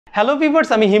Hello viewers,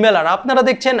 আমি হিমেল আর আপনারা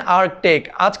দেখছেন আর্ক টেক।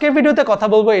 আজকের ভিডিওতে কথা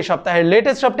বলবো এই সপ্তাহের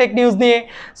লেটেস্ট সব টেক নিউজ নিয়ে।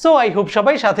 সো আই হোপ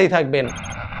সবাই সাথেই থাকবেন।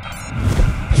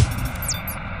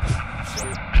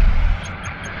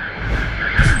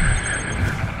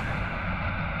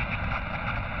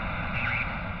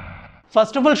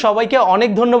 ফার্স্ট অফ অল সবাইকে অনেক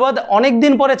ধন্যবাদ অনেক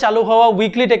দিন পরে চালু হওয়া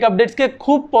উইকলি টেক আপডেটসকে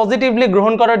খুব পজিটিভলি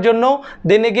গ্রহণ করার জন্য।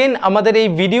 দেন এগেইন আমাদের এই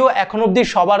ভিডিও এখন অবধি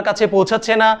সবার কাছে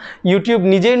পৌঁছাচ্ছে না, ইউটিউব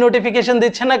নিজেই নোটিফিকেশন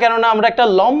দিচ্ছে না, কেননা আমরা একটা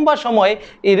লম্বা সময়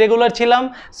ইরেগুলার ছিলাম।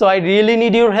 So I really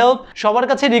need your help. সবার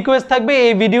কাছে রিকোয়েস্ট থাকবে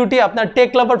এই ভিডিওটি আপনার টেক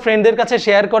লাভার ফ্রেন্ডদের কাছে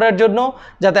শেয়ার করার জন্য,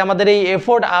 যাতে আমাদের এই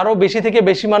এফোর্ট আরও বেশি থেকে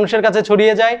বেশি মানুষের কাছে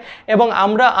ছড়িয়ে যায় এবং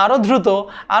আমরা আরও দ্রুত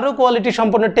আরও কোয়ালিটি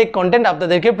সম্পন্ন টেক কন্টেন্ট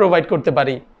আপনাদেরকে প্রোভাইড করতে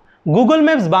পারি। গুগল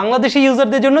ম্যাপস বাংলাদেশি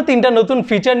ইউজারদের জন্য 3টা নতুন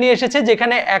ফিচার নিয়ে এসেছে,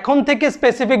 যেখানে এখন থেকে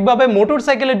স্পেসিফিকভাবে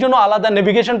মোটরসাইকেলের জন্য আলাদা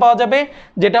নেভিগেশন পাওয়া যাবে,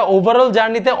 যেটা ওভারঅল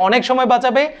জার্নিতে অনেক সময়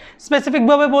বাঁচাবে।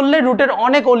 স্পেসিফিকভাবে বললে রুটের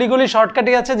অনেক অলিগলি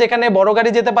শর্টকাটই আছে যেখানে বড়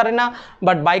গাড়ি যেতে পারে না,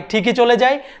 বাট বাইক ঠিকই চলে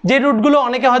যায়, যে রুটগুলো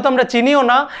অনেকে হয়তো আমরা চিনিও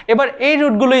না। এবার এই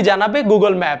রুটগুলোই জানাবে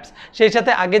গুগল ম্যাপস। সেই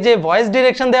সাথে আগে যে ভয়েস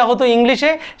ডিরেকশন দেওয়া হতো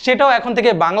ইংলিশে, সেটাও এখন থেকে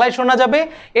বাংলায় শোনা যাবে।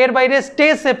 এর বাইরে স্টে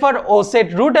সেফার ও সেট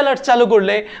রুট অ্যালার্ট চালু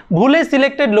করলে ভুলে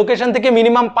সিলেক্টেড লোকেশন থেকে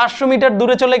মিনিমাম 500 মিটার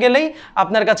দূরে চলে গেলেই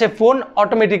আপনার কাছে ফোন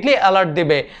অটোমেটিকলি অ্যালার্ট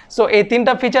দেবে। সো এই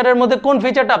 3টা ফিচারের মধ্যে কোন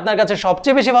ফিচারটা আপনার কাছে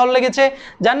সবচেয়ে বেশি ভালো লেগেছে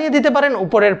জানিয়ে দিতে পারেন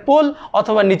উপরের পোল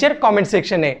অথবা নিচের কমেন্ট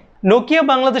সেকশনে। নোকিয়া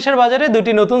বাংলাদেশের বাজারে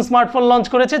দুটি নতুন স্মার্টফোন লঞ্চ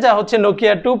করেছে, যা হচ্ছে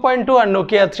নোকিয়া 2.2 আর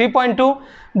নোকিয়া 3.2।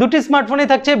 দুটি স্মার্টফোনই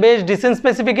থাকছে বেশ ডিসেন্ট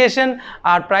স্পেসিফিকেশন,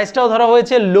 আর প্রাইসটাও ধরা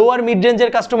হয়েছে লোয়ার মিড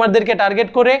রেঞ্জের কাস্টমারদেরকে টার্গেট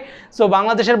করে। সো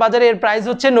বাংলাদেশের বাজারে এর প্রাইস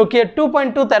হচ্ছে নোকিয়া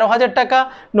 2.2 13,000 টাকা,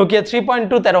 নোকিয়া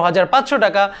 3.2 13,500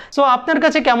 টাকা। সো আপনার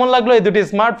কাছে কেমন লাগলো এই দুটি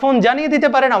স্মার্টফোন জানিয়ে দিতে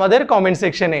পারেন আমাদের কমেন্ট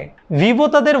সেকশনে। ভিভো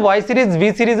তাদের ওয়াই সিরিজ ভি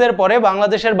সিরিজের পরে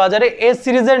বাংলাদেশের বাজারে এস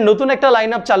সিরিজের নতুন একটা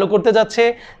লাইন আপ চালু করতে যাচ্ছে,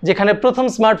 যেখানে প্রথম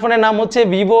স্মার্টফোনের নাম হচ্ছে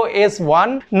Vivo S1।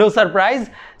 No surprise.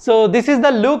 So this is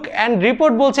the look and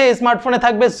report বলছে এই স্মার্টফোনে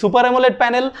থাকবে super AMOLED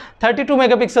panel, 32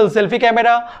 megapixel selfie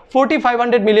camera,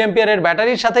 4500 মিলিঅ্যাম্পিয়ারের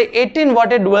ব্যাটারির সাথে 18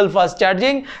 ওয়াটের ডুয়েল ফাস্ট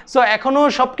চার্জিং। সো এখনও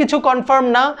সব কিছু কনফার্ম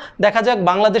না, দেখা যাক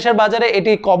বাংলাদেশের বাজারে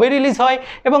এটি কবে রিলিজ হয়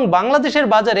এবং বাংলাদেশের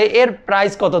বাজারে এর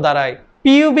প্রাইস কত দাঁড়ায়।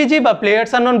 পিইউবিজি বা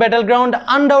players unknown battle ground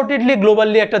undoubtedly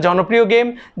globally একটা জনপ্রিয় গেম,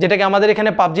 যেটাকে আমাদের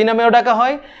এখানে পাবজি নামেও ডাকা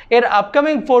হয়। এর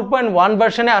আপকামিং 4.1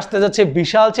 ভার্সনে আসতে যাচ্ছে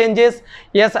বিশাল changes.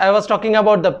 Yes, I was talking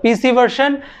about the PC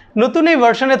version. নতুন এই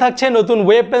ভার্সনে থাকছে নতুন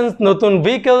ওয়েপন্স, নতুন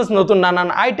ভেহিকলস, নতুন নানান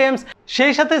আইটেমস,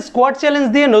 সেই সাথে স্কোয়াড চ্যালেঞ্জ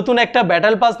দিয়ে নতুন একটা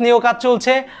ব্যাটল পাস নিয়েও কাজ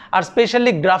চলছে। আর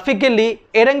স্পেশালি গ্রাফিক্যালি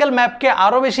এরেঙ্গেল ম্যাপকে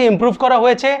আরও বেশি ইমপ্রুভ করা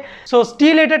হয়েছে। সো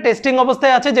স্টিল এটা টেস্টিং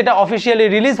অবস্থায় আছে, যেটা অফিসিয়ালি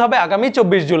রিলিজ হবে আগামী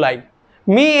 24 জুলাই।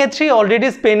 মি A3 অলরেডি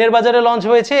স্পেনের বাজারে লঞ্চ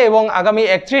হয়েছে এবং আগামী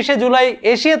 31শে জুলাই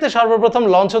এশিয়াতে সর্বপ্রথম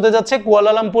লঞ্চ হতে যাচ্ছে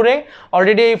কুয়ালালামপুরে।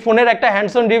 অলরেডি এই ফোনের একটা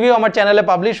হ্যান্ডসন রিভিউ আমার চ্যানেলে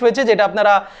পাবলিশ হয়েছে, যেটা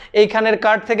আপনারা এইখানের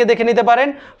কার্ড থেকে দেখে নিতে পারেন।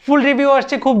 ফুল রিভিউ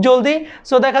আসছে খুব জলদি।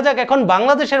 সো দেখা যাক এখন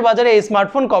বাংলাদেশের বাজারে এই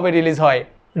স্মার্টফোন কবে রিলিজ হয়।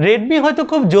 রেডমি হয়তো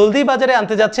খুব জলদি বাজারে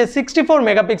আনতে যাচ্ছে 64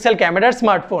 মেগাপিক্সেল ক্যামেরার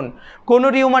স্মার্টফোন। কোনো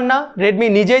রিউমার না, রেডমি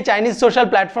নিজেই চাইনিজ সোশ্যাল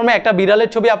প্ল্যাটফর্মে একটা বিড়ালের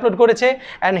ছবি আপলোড করেছে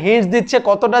অ্যান্ড হিন্টস দিচ্ছে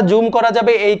কতটা জুম করা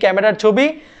যাবে এই ক্যামেরার ছবি।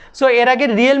 সো এর আগে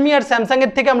রিয়েলমি আর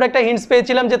স্যামসাংয়ের থেকে আমরা একটা হিন্টস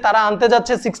পেয়েছিলাম যে তারা আনতে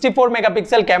যাচ্ছে 64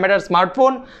 মেগাপিক্সেল ক্যামেরার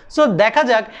স্মার্টফোন। সো দেখা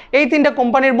যাক এই 3টা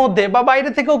কোম্পানির মধ্যে বা বাইরে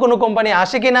থেকেও কোনো কোম্পানি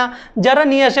আসে কিনা যারা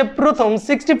নিয়ে আসে প্রথম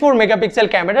 64 মেগাপিক্সেল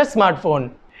ক্যামেরার স্মার্টফোন।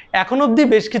 এখন অবধি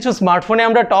বেশ কিছু স্মার্টফোনে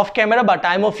আমরা টপ ক্যামেরা বা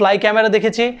টাইম অফ ফ্লাই ক্যামেরা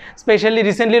দেখেছি। স্পেশালি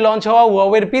রিসেন্টলি লঞ্চ হওয়া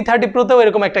হুয়াওয়ের P30 Proতেও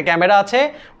এরকম একটা ক্যামেরা আছে।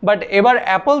 বাট এবার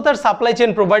অ্যাপল তার সাপ্লাই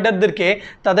চেইন প্রোভাইডারদেরকে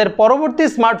তাদের পরবর্তী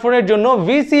স্মার্টফোনের জন্য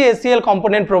VCSEL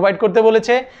কম্পোনেন্ট প্রোভাইড করতে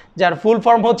বলেছে, যার ফুল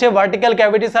ফর্ম হচ্ছে vertical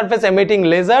cavity surface emitting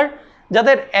laser.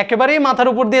 যাদের একেবারেই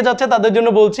মাথার উপর দিয়ে যাচ্ছে তাদের জন্য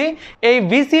বলছি, এই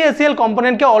VCSEL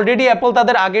কম্পোনেন্টকে অলরেডি অ্যাপল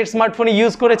তাদের আগের স্মার্টফোনে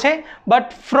ইউজ করেছে, বাট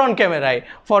ফ্রন্ট ক্যামেরায়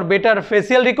for better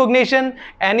facial recognition,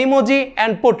 অ্যানিমোজি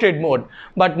and portrait mode.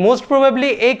 But most probably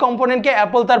এই কম্পোনেন্টকে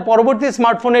অ্যাপল তার পরবর্তী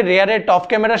স্মার্টফোনের রেয়ারের টপ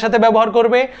ক্যামেরার সাথে ব্যবহার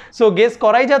করবে। সো গেস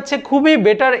করাই যাচ্ছে খুবই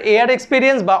বেটার এআর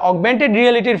এক্সপিরিয়েন্স বা অগমেন্টেড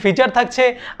রিয়েলিটির ফিচার থাকছে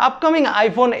আপকামিং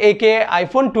আইফোন একে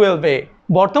আইফোন 12-এ।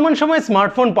 বর্তমান সময়ে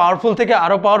স্মার্টফোন পাওয়ারফুল থেকে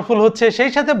আরও পাওয়ারফুল হচ্ছে,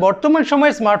 সেই সাথে বর্তমান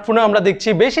সময়ের স্মার্টফোনে আমরা দেখছি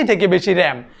বেশি থেকে বেশি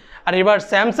র্যাম। আর এবার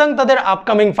স্যামসাং তাদের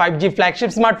আপকামিং 5G ফ্ল্যাগশিপ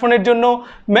স্মার্টফোনের জন্য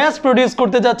ম্যাস প্রডিউস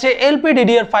করতে যাচ্ছে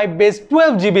LPDDR5 base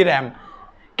 12GB RAM.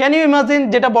 Can you imagine,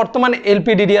 যেটা বর্তমান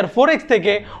LPDDR4X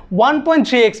থেকে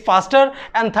 1.3x ফাস্টার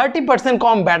অ্যান্ড 30%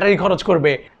 কম ব্যাটারি খরচ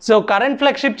করবে। So current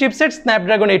flagship chipset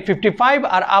Snapdragon 855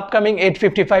 আর আপকামিং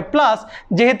 855 প্লাস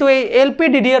যেহেতু এই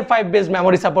LPDDR5 বেস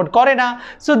মেমোরি সাপোর্ট করে না,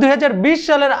 সো 2020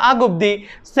 সালের আগ অবধি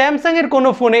স্যামসাংয়ের কোনো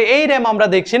ফোনে এই র্যাম আমরা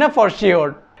দেখছি না ফর শিওর।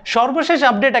 সর্বশেষ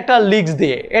আপডেট একটা লিক্স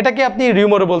দিয়ে, এটাকে আপনি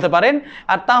রিউমারও বলতে পারেন,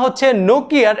 আর তা হচ্ছে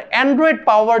নোকিয়ার Android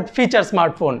powered feature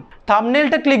smartphone.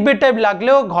 থাম্বনেলটা clickbait type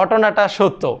লাগলেও ঘটনাটা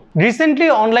সত্য। রিসেন্টলি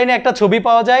অনলাইনে একটা ছবি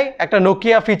পাওয়া যায় একটা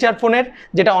নোকিয়া ফিচার ফোনের,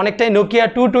 যেটা অনেকটাই নোকিয়া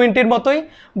 220-র মতোই,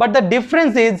 but the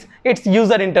difference is it's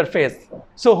user interface.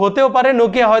 So হতেও পারে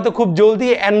নোকিয়া হয়তো খুব জলদি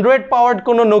অ্যান্ড্রয়েড পাওয়ার্ড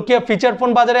কোনো নোকিয়া ফিচার ফোন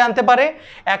বাজারে আনতে পারে,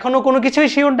 এখনও কোনো কিছুই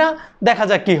শিওর না, দেখা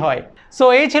যাক কি হয়। সো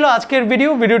এই ছিল আজকের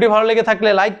ভিডিওটি ভালো লেগে থাকলে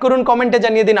লাইক করুন, কমেন্টে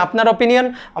জানিয়ে দিন আপনার অপিনিয়ন,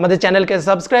 আমাদের চ্যানেলকে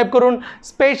সাবস্ক্রাইব করুন,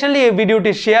 স্পেশালি এই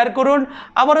ভিডিওটি শেয়ার করুন।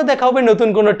 আবারও দেখা হবে নতুন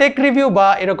কোনো টেক রিভিউ বা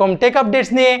এরকম টেক আপডেটস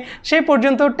নিয়ে, সেই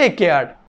পর্যন্ত টেক কেয়ার।